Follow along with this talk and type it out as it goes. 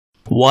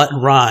What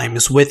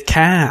rhymes with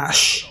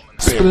cash?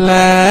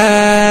 Splash.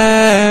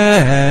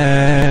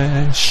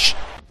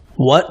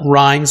 What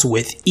rhymes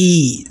with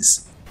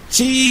ease?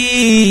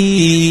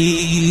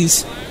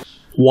 Cheese.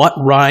 What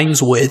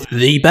rhymes with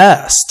the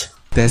best?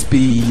 That's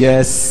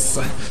BS.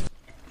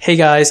 Hey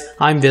guys,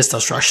 I'm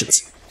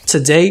Destructions.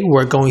 Today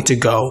we're going to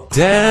go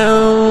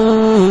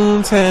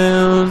downtown.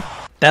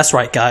 That's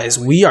right guys,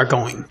 we are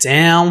going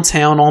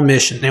downtown on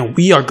mission and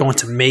we are going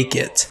to make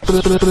it.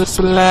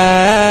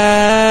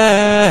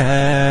 Splash.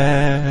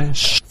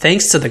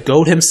 Thanks to the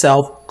GOAT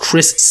himself,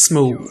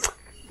 Chrissmoove.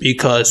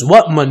 Because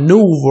what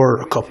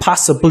maneuver could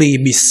possibly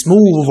be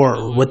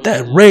smoother with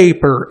that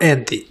raper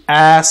and the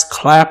ass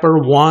clapper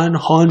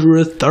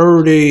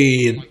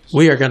 130?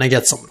 We are gonna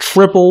get some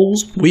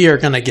triples, we are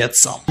gonna get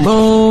some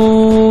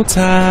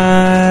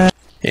montage,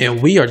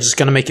 and we are just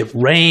gonna make it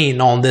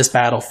rain on this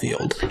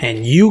battlefield.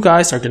 And you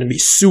guys are gonna be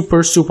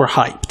super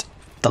hyped.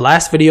 The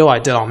last video I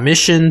did on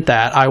mission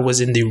that I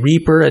was in the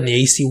Reaper and the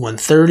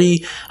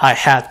AC-130, I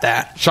had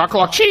that.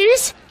 Chocolate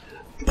cheese?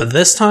 But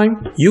this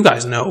time, you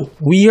guys know,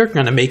 we are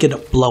gonna make it a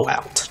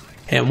blowout.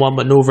 And one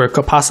maneuver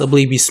could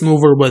possibly be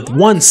smoother with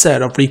one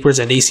set of Reapers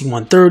and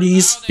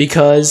AC-130s,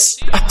 because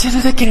I did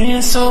it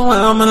again, so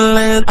I'm gonna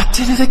land. I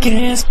did it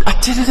again, I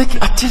did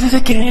it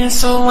again,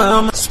 so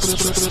I'm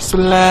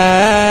splash.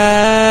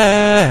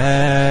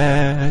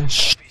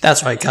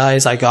 That's right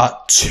guys, I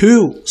got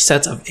 2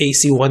 sets of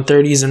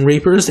AC-130s and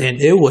Reapers, and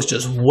it was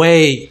just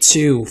way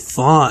too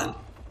fun.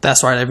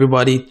 That's right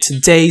everybody,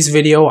 today's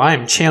video I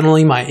am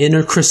channeling my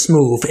inner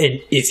Chrissmoove, and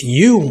if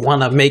you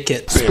want to make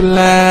it splash,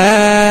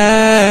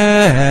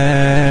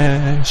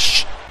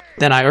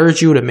 then I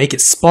urge you to make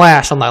it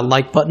splash on that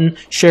like button,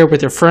 share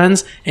with your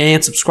friends,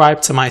 and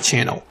subscribe to my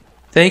channel.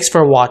 Thanks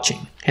for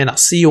watching, and I'll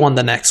see you on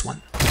the next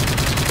one.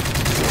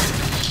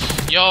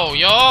 Yo,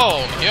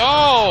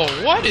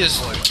 what is...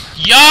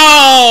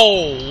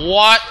 Yo,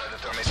 what?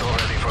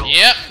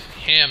 Yep,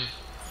 him.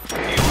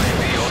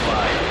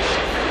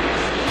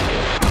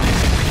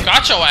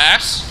 Got your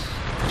ass.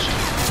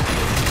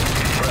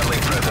 Friendly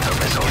predator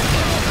missile.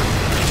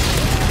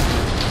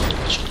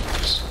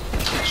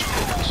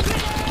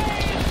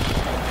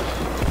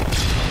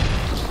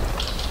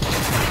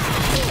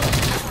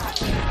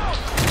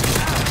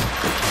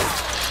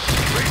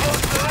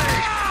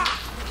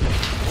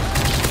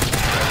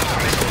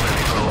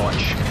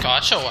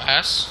 Got your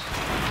ass.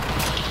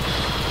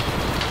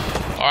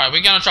 Alright,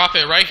 we're gonna drop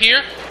it right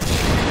here.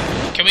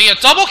 Can we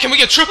get double? Can we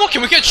get triple?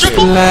 Can we get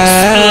triple? Splash.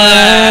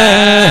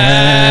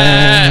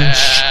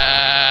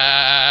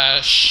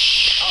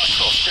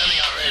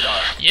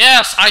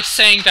 Yes, I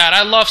sang that.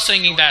 I love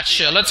singing that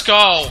shit. Let's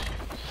go.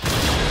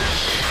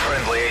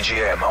 Friendly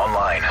AGM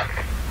online.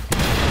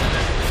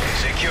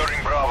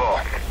 Securing Bravo.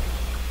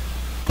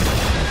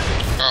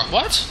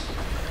 What?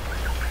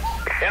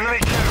 Enemy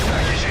care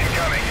package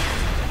incoming.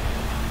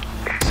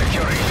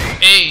 Securing B.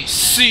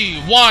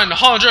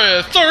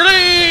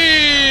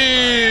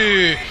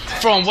 AC-130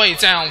 from way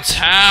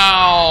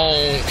downtown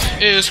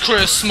is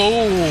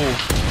Chrissmoove.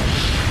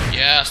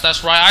 Yes,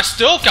 that's right. I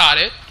still got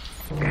it.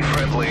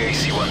 Friendly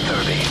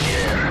AC-130 in the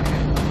air.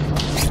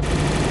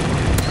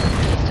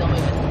 Still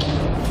moving.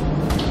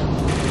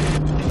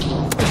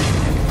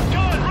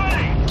 Gun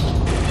ready.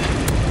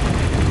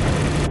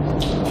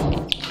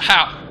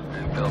 How?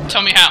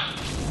 Tell me how.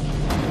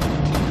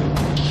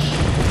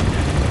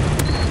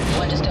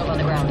 One just dove on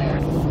the ground there.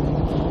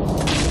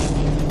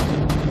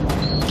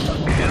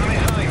 Enemy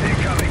hive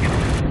incoming.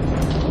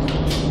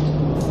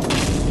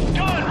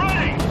 Gun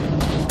ready.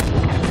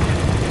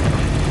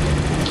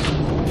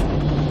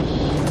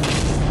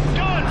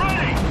 Gun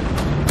ready.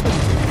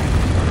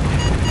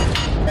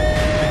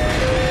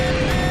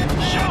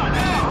 Shot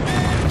out.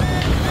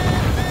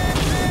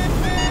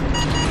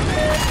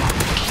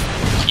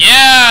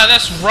 Yeah,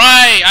 that's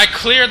right. I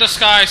cleared the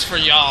skies for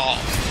y'all.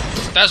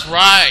 That's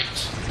right.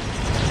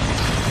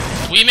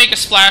 We make a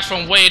splash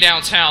from way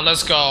downtown.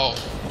 Let's go.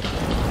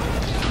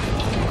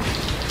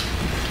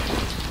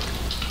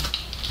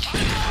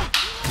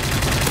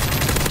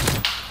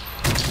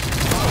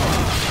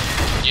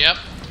 Yep.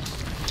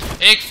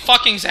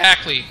 Fucking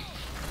exactly.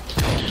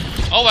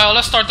 Oh well,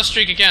 let's start the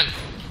streak again.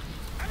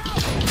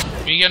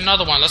 We get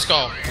another one. Let's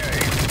go.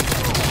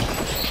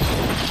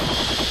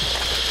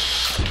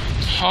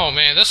 Oh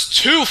man, this is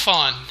too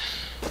fun.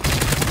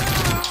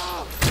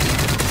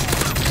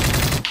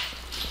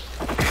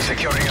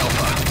 Securing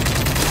Alpha.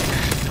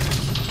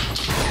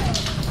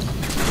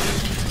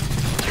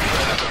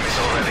 Predator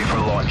missile ready for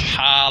launch.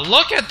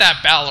 Look at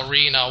that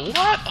ballerina.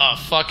 What a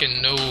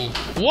fucking noob.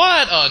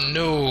 What a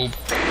noob.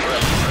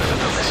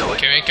 Predator missile.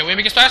 Can we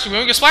make a splash? Can we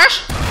make a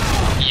splash?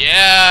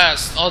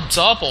 Yes, a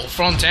double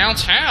from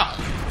downtown.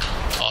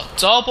 A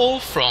double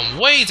from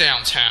way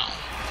downtown.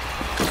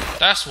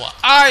 That's what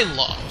I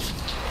love.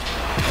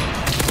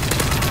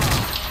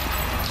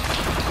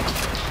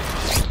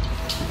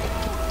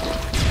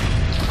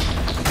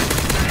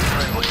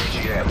 Friendly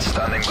AGM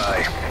standing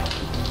by.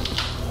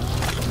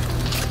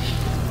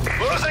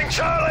 Losing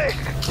Charlie.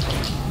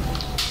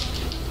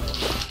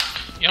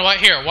 You know what?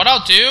 Here, what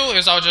I'll do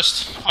is I'll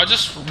just I'll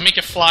just make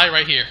it fly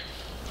right here.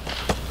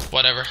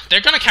 Whatever.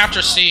 They're gonna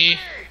capture C.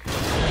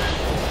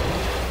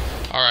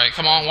 Alright,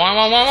 come on. One.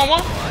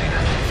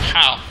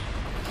 How?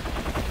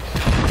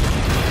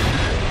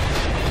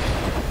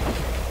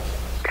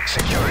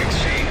 Securing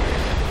C.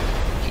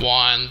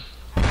 1.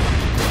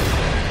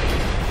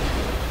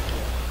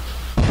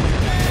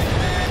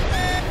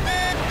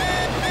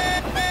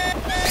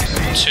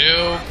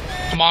 Two.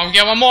 Come on,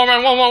 get one more,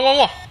 man. One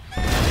more.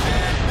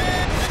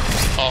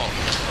 Oh.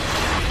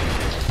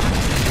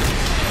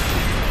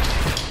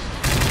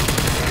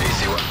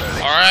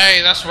 AC-130.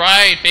 Alright, that's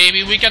right,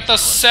 baby. We get the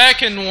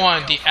second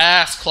one. The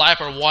ass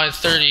clapper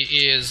 130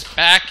 is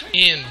back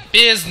in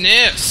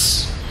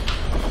business.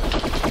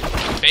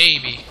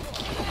 Baby.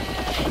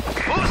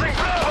 Losing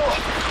Bravo!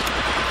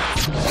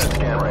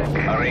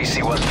 Our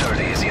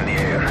AC-130 is in the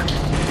air.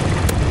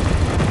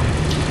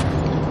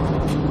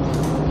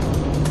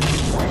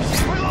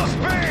 We lost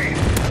B!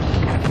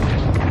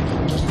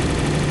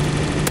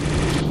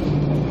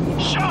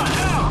 Shot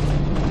down!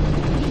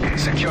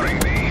 Securing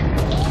B.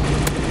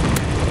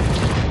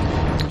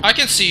 I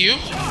can see you.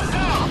 Shot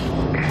down!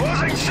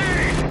 Losing C!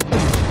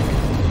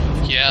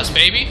 Yes,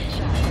 baby.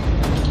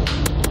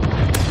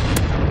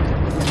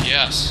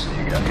 Yes.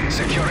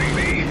 Securing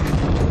B.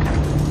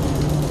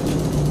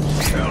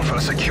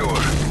 Alpha secure.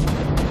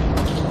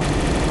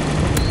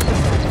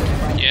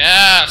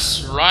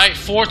 Yes, right.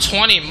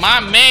 420, my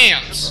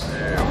mans.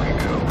 There we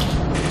go.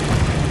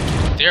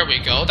 There we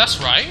go. That's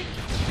right.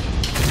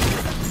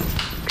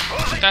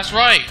 That's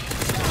right.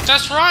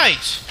 That's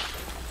right.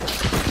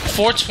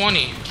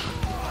 420.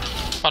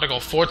 About to go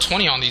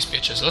 420 on these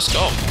bitches. Let's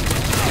go.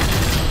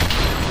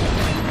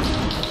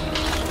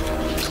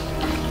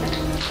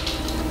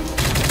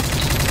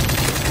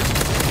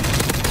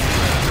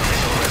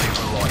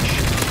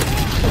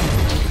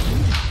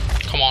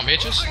 Come on,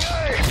 bitches.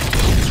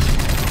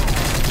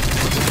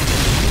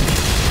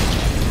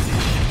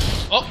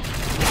 Oh.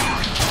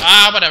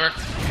 Ah, whatever.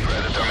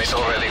 Predator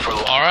missile ready for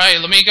launch. Alright,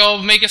 let me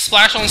go make it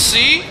splash on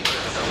C.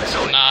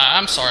 Nah,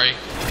 I'm sorry.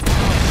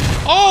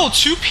 Oh,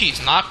 2-piece.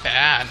 Not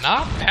bad.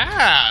 Not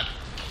bad.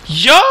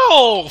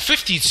 Yo!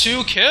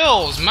 52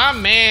 kills. My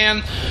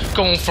man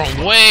going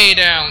from way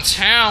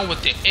downtown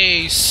with the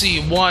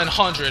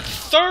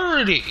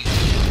AC-130.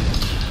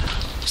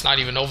 It's not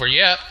even over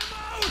yet.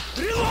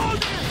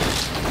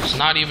 It's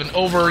not even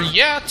over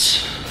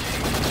yet.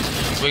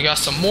 We got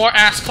some more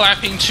ass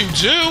clapping to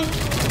do.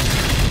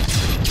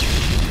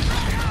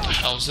 What the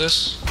hell is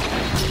this?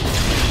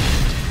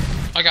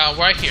 I got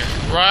right here.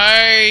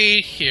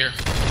 Right here.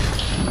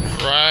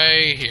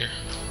 Right here.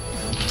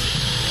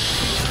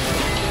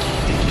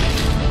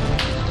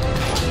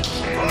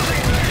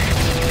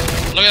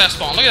 Look at that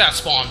spawn. Look at that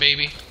spawn,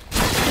 baby.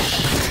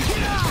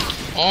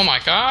 Oh my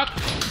god.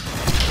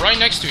 Right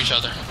next to each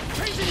other.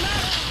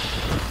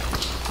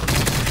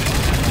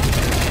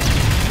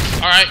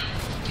 Alright.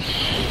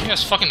 He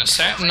has fucking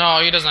assassin. No,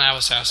 he doesn't have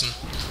assassin.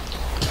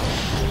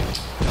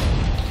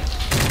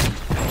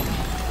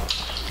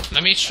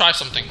 Let me try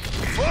something.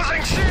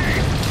 Losing C!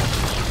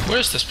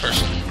 Where's this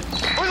person?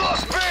 We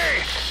lost B!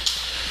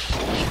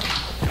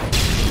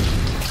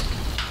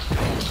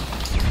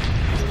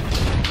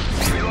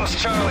 We lost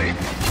Charlie.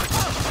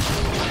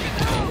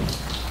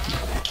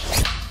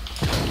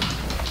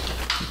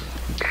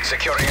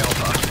 Securing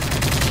Alpha.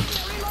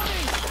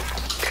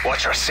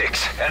 Watcher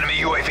 6.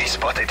 Enemy UAV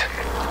spotted.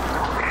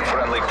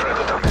 Friendly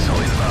Predator missile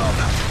inbound.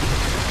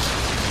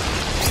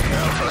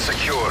 Alpha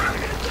secure.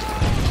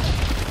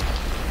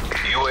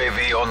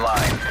 UAV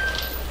online.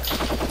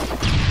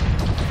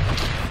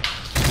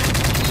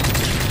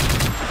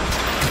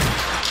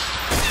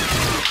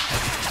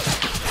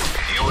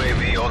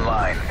 UAV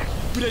online.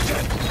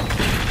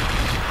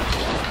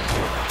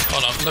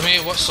 Hold up. Let me.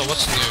 What's new?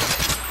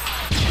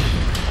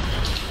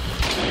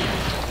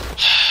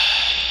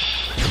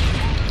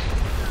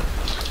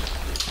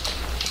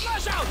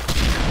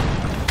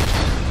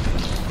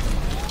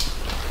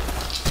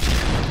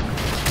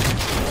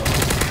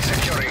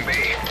 Securing B.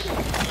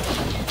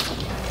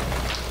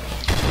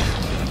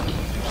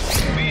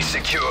 B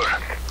secure.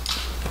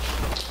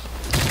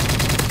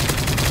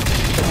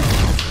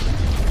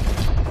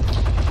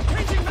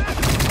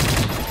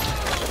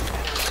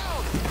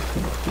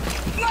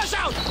 Flash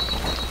out!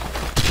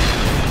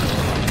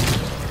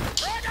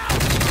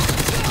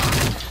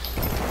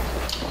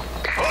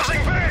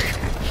 Closing B.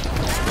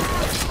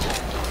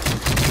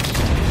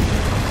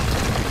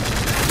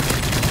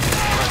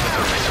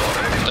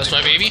 That's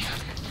right, baby.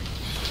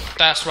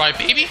 That's right,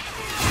 baby.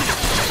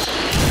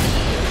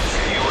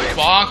 Come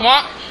on, come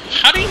on.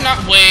 How did he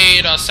not?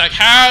 Wait a sec.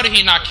 How did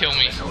he not kill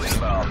me? Missile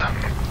inbound.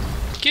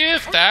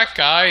 Give that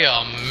guy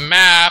a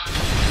map.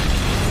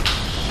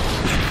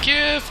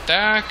 Give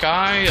that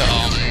guy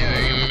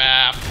a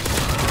map.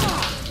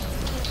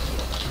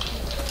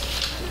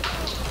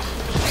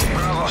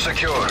 Bravo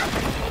secure.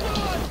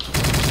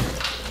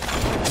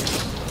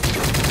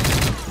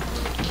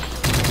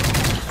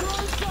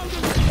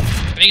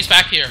 I think he's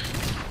back here.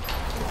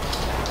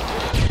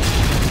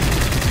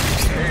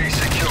 A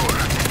secure.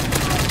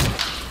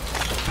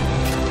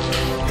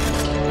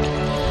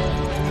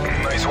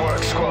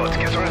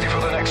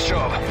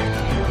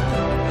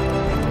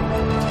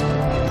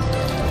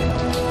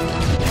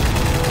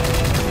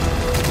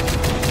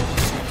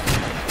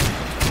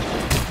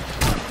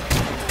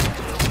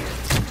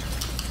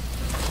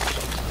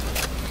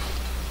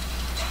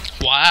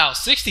 Wow,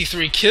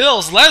 63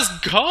 kills. Let's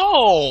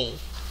go.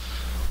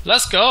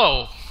 Let's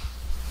go.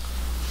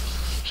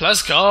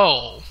 Let's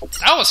go.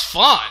 That was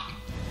fun.